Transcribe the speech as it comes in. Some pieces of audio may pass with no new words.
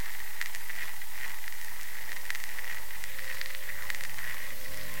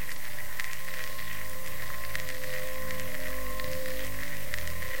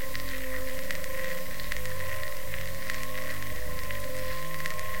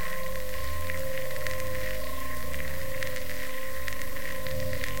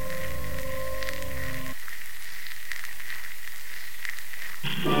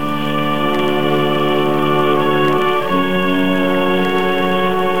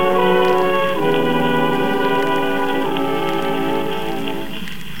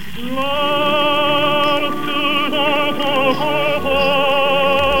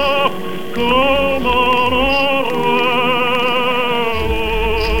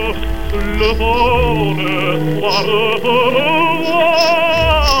il faut l'espoir de te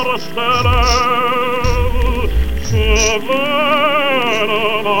revoir, Stella. Je viens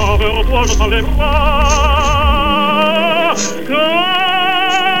vers toi, je tends les bras, quand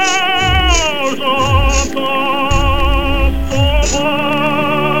j'entends ton voix.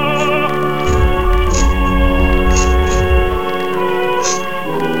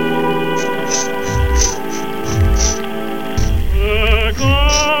 Et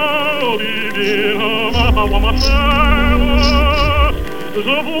quand divine ma voix m'appelle,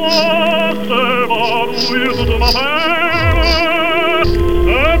 je vois s'évanouir toute ma peine,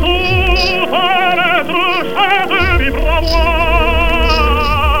 et toute l'être chante vivre à moi.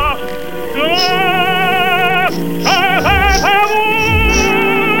 Que c'est à vous,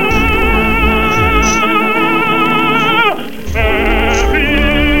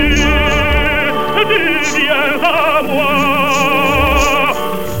 et puis tu viens à moi.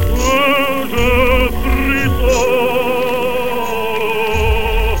 Je frissonne,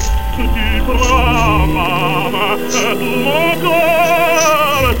 tu prends ma main, et mon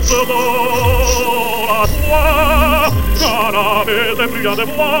corps se donne à toi, car avec tes brillants de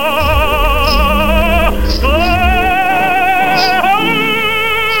moi.